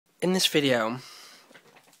In this video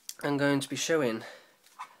I'm going to be showing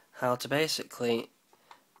how to basically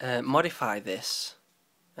modify this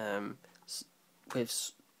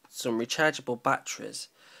with some rechargeable batteries.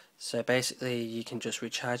 So basically you can just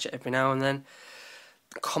recharge it every now and then.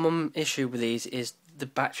 The common issue with these is the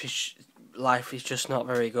battery life is just not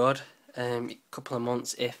very good. A couple of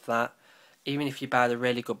months if that, even if you buy the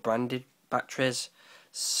really good branded batteries.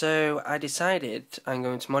 So I decided I'm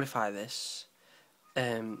going to modify this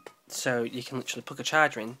so you can literally plug a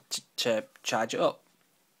charger in to charge it up.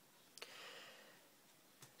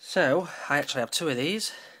 So I actually have two of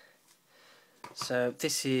these. So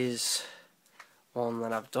this is one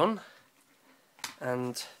that I've done,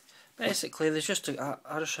 and basically there's just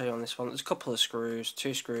I'll just show you on this one. There's a couple of screws,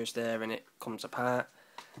 two screws there, and it comes apart.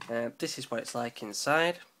 This is what it's like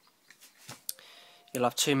inside. You'll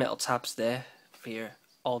have two metal tabs there for your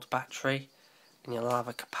old battery, and you'll have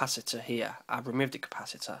a capacitor here. I've removed the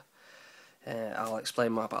capacitor. I'll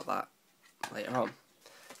explain more about that later on.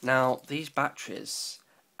 Now these batteries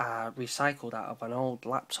are recycled out of an old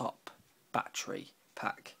laptop battery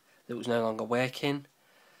pack that was no longer working,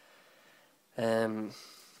 and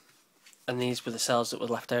these were the cells that were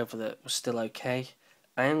left over that were still okay.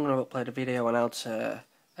 I am going to upload a video on how to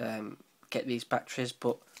get these batteries,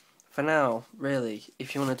 but for now, really,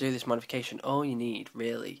 if you want to do this modification, all you need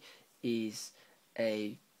really is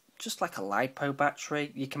just like a LiPo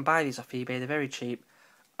battery. You can buy these off eBay, they're very cheap.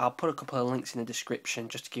 I'll put a couple of links in the description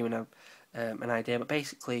just to give you an idea, but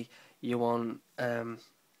basically you want a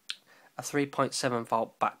 3.7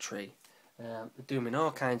 volt battery. They do them in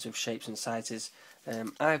all kinds of shapes and sizes.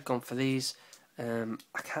 I've gone for these. I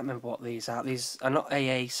can't remember what these are. These are not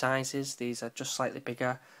AA sizes, these are just slightly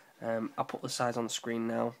bigger. I'll put the size on the screen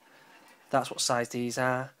now. That's what size these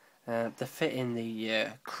are. They fit in the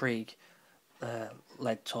Krieg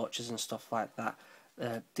LED torches and stuff like that.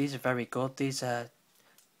 These are very good. These are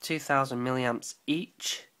 2000 milliamps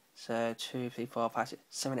each. So 2, 3, 4, 5, 6,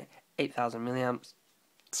 7, 8, 8000 milliamps.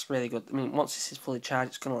 It's really good. I mean, once this is fully charged,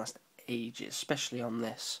 it's going to last ages, especially on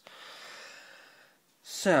this.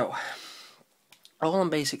 So, all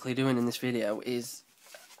I'm basically doing in this video is,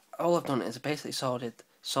 all I've done is basically soldered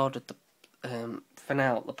the for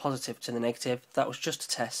now the positive to the negative. That was just to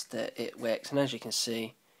test that it works, and as you can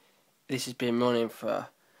see, this has been running for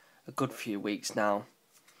a good few weeks now.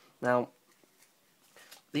 Now,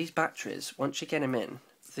 these batteries, once you get them in,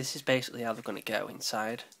 this is basically how they're going to go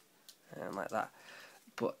inside, like that.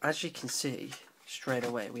 But as you can see, straight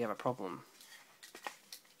away we have a problem.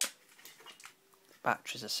 The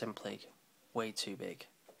batteries are simply way too big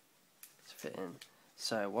to fit in.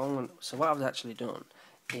 So what I've actually done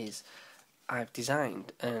is I've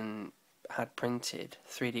designed and had printed,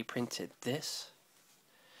 3D printed this,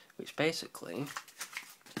 which basically,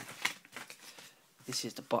 this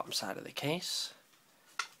is the bottom side of the case,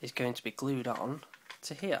 is going to be glued on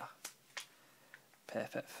to here.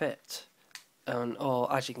 Perfect fit. And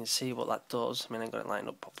as you can see, what that does, I mean, I've got it lined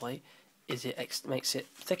up properly, is it makes it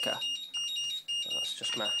thicker. So that's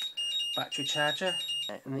just my battery charger,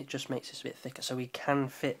 and it just makes this a bit thicker, so we can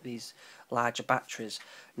fit these larger batteries.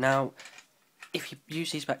 Now, if you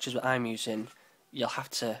use these batteries that I'm using, you'll have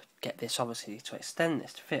to get this, obviously, to extend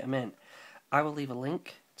this, to fit them in. I will leave a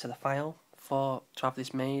link to the file to have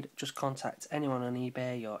this made. Just contact anyone on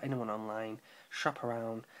eBay or anyone online, shop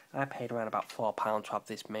around. I paid around about £4 to have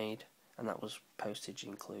this made, and that was postage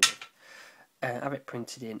included. Have it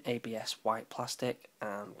printed in ABS white plastic,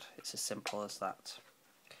 and it's as simple as that.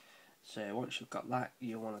 So once you've got that,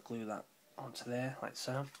 you want to glue that onto there, like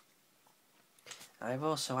so. I've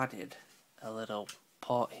also added a little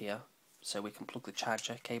port here, so we can plug the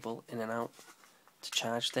charger cable in and out to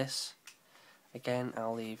charge this. Again,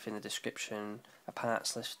 I'll leave in the description a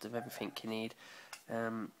parts list of everything you need.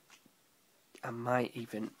 I might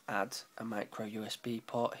even add a micro USB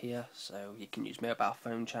port here, so you can use mobile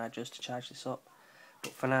phone chargers to charge this up.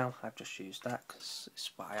 But for now, I've just used that because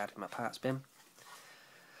it's what I had in my parts bin.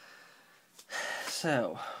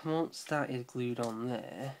 So, once that is glued on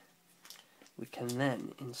there, we can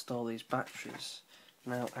then install these batteries.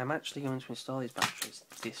 Now, I'm actually going to install these batteries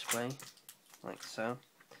this way, like so.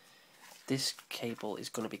 This cable is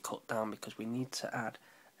going to be cut down because we need to add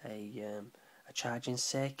a charging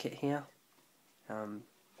circuit here,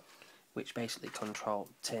 which basically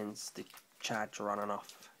turns the charger on and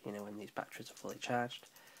off, you know, when these batteries are fully charged.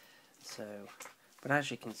 So, but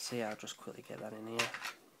as you can see, I'll just quickly get that in here,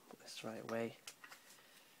 put this right away.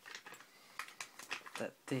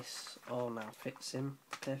 That this all now fits in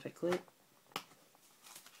perfectly.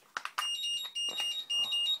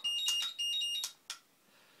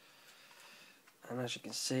 And as you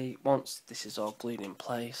can see, once this is all glued in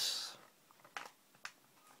place,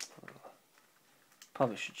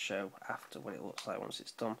 probably should show after what it looks like once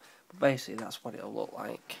it's done, but basically that's what it'll look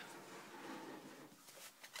like.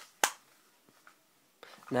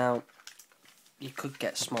 Now, you could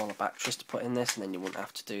get smaller batteries to put in this and then you wouldn't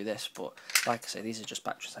have to do this, but like I say, these are just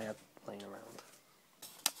batteries I had laying around.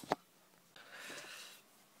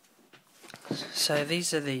 So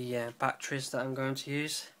these are the batteries that I'm going to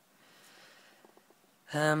use.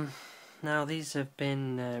 Now these have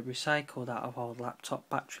been recycled out of old laptop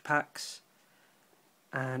battery packs,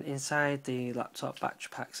 and inside the laptop battery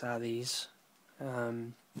packs are these.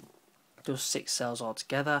 There's 6 cells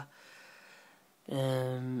altogether.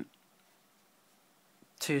 2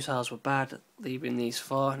 cells were bad, leaving these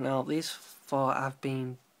 4. Now these 4 have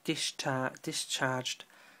been discharged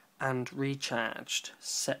and recharged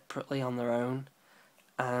separately on their own,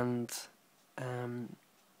 and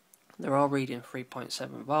they're all reading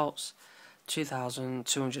 3.7 volts,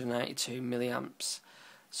 2292 milliamps.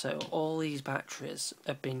 So all these batteries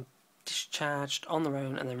have been discharged on their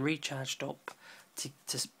own and then recharged up to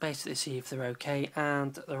basically see if they're okay,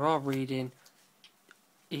 and they're all reading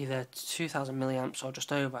either 2000 milliamps or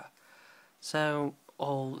just over. So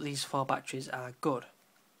all these 4 batteries are good.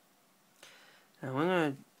 Now we're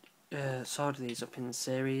going to solder these up in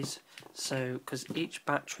series, so because each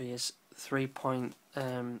battery is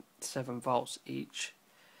 3.7 volts each.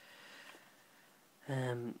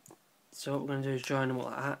 So what we're going to do is join them all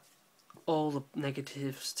like that, all the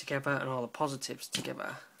negatives together and all the positives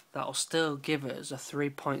together. That'll still give us a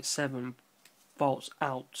 3.7 volts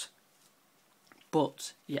out,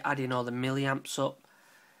 but you're adding all the milliamps up.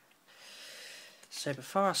 So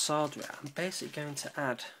before I solder it, I'm basically going to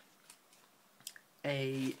add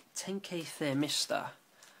a 10k thermistor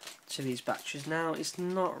to these batteries. Now it's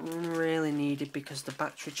not really needed because the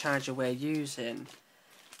battery charger we're using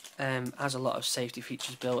has a lot of safety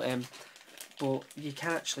features built in, but you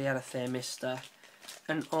can actually add a thermistor,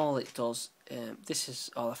 and all it does, this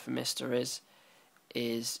is all a thermistor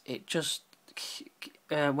is it just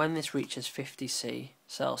when this reaches 50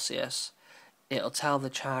 Celsius, it'll tell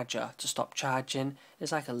the charger to stop charging.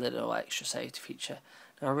 It's like a little extra safety feature.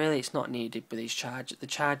 Now really it's not needed with these chargers. The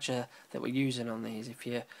charger that we're using on these, if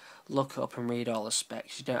you look up and read all the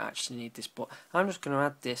specs, you don't actually need this, but I'm just going to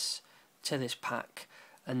add this to this pack,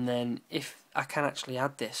 and then if I can actually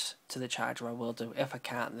add this to the charger I will do. If I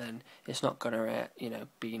can't, then it's not going to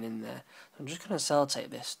be in there. I'm just going to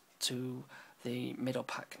sellotape this to the middle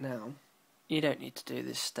pack now. You don't need to do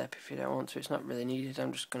this step if you don't want to, it's not really needed.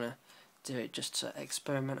 I'm just going to do it just to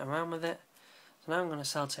experiment around with it. So now I'm going to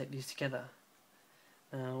sellotape these together.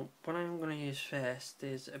 Now what I'm going to use first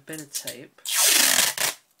is a bit of tape,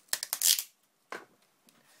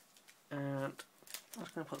 and I'm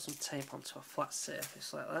just going to put some tape onto a flat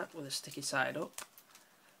surface like that with a sticky side up.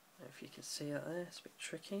 If you can see that there, it's a bit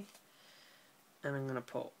tricky. And I'm going to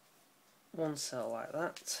put one cell like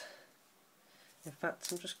that. In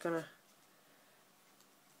fact, I'm just going to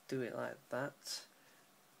do it like that,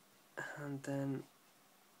 and then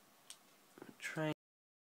try.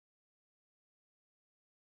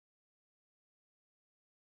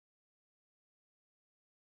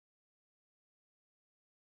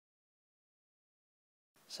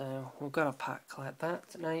 So we've got a pack like that.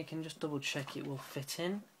 Now you can just double check it will fit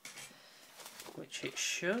in, which it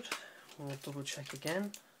should. We'll double check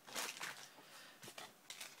again.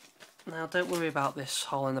 Now don't worry about this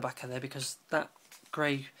hole in the back of there, because that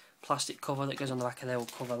grey plastic cover that goes on the back of there will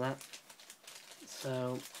cover that.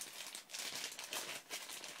 So,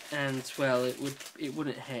 and well, it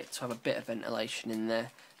wouldn't hurt to have a bit of ventilation in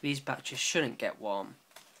there. These batteries shouldn't get warm,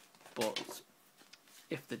 but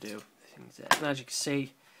if they do, things there. And as you can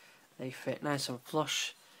see, they fit nice and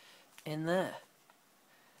flush in there.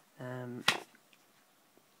 So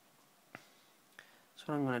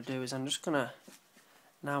what I'm going to do is I'm just going to,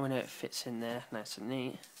 now we know it fits in there nice and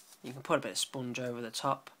neat, you can put a bit of sponge over the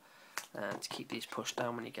top to keep these pushed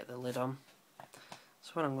down when you get the lid on.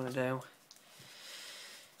 So what I'm going to do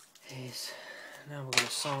is, now we're going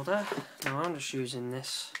to solder. Now I'm just using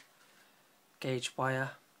this gauge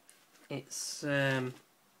wire. It's about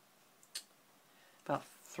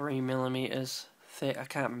 3mm thick. I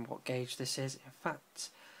can't remember what gauge this is. In fact,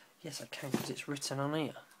 yes I can, because it's written on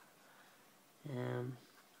here.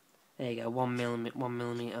 There you go,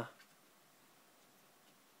 1mm.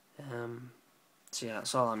 So yeah,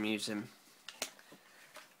 that's all I'm using.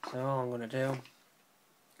 So all I'm going to do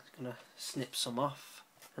is going to snip some off,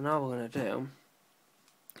 and all we're going to do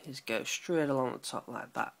is go straight along the top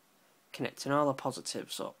like that, connecting all the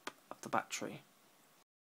positives up of the battery.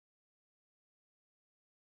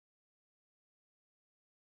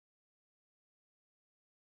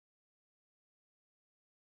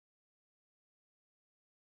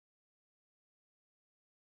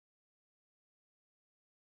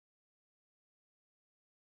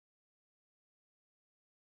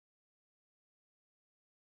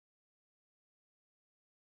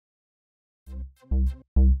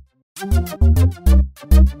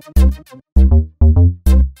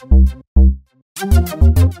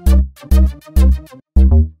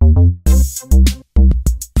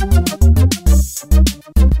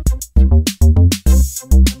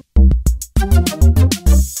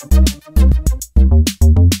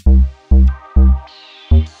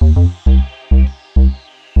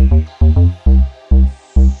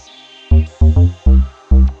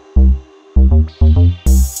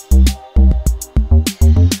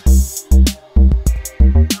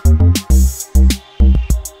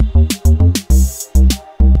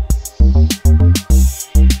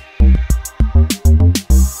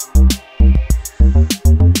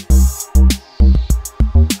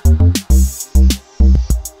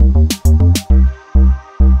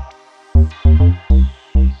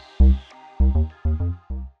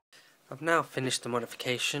 I've now finished the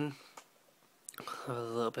modification. Have a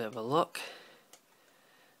little bit of a look.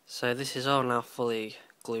 So this is all now fully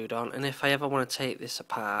glued on, and if I ever want to take this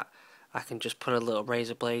apart, I can just put a little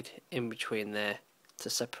razor blade in between there to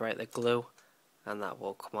separate the glue, and that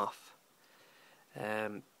will come off.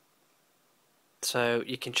 So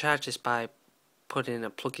you can charge this by putting a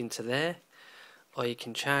plug into there, or you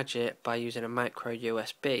can charge it by using a micro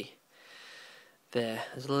USB.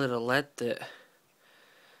 There's a little LED that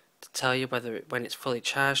to tell you whether when it's fully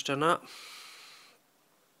charged or not.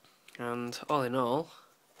 And all in all,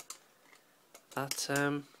 that's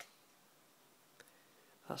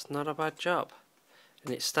not a bad job,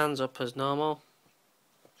 and it stands up as normal.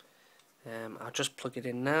 I'll just plug it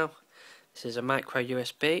in now. This is a micro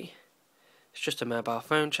USB. It's just a mobile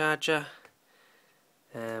phone charger.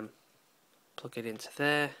 Plug it into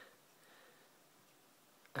there,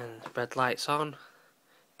 and red light's on,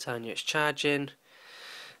 telling you it's charging.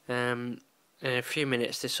 In a few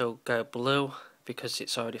minutes this will go blue because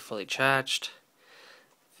it's already fully charged.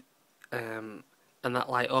 And that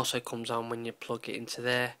light also comes on when you plug it into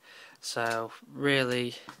there. So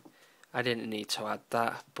really, I didn't need to add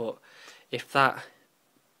that, but if that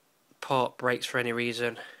port breaks for any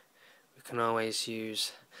reason, we can always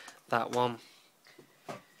use that one,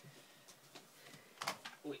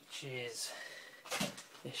 which is,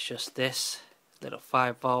 it's just this little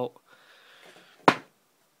 5V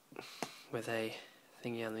with a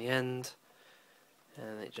thingy on the end,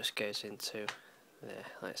 and it just goes into there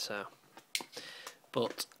like so.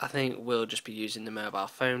 But I think we'll just be using the mobile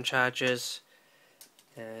phone chargers,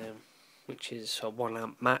 which is a 1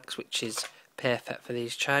 amp max, which is perfect for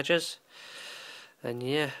these chargers. And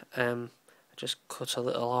yeah, I just cut a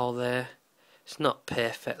little hole there. It's not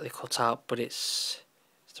perfectly cut out, but it's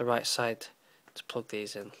the right side to plug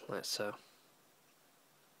these in like so.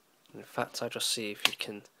 In fact, I'll just see if you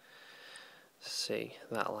can see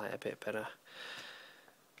that light a bit better.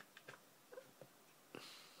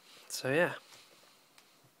 So yeah,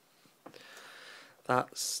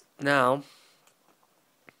 that's now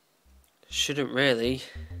shouldn't really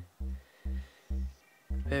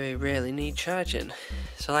very need charging.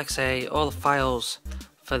 So like I say, all the files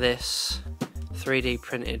for this 3D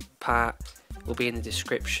printed part will be in the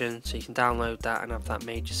description, so you can download that and have that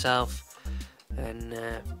made yourself. And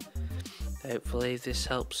hopefully this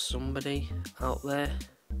helps somebody out there.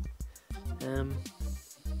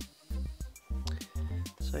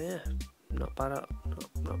 So yeah, not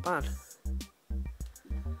bad.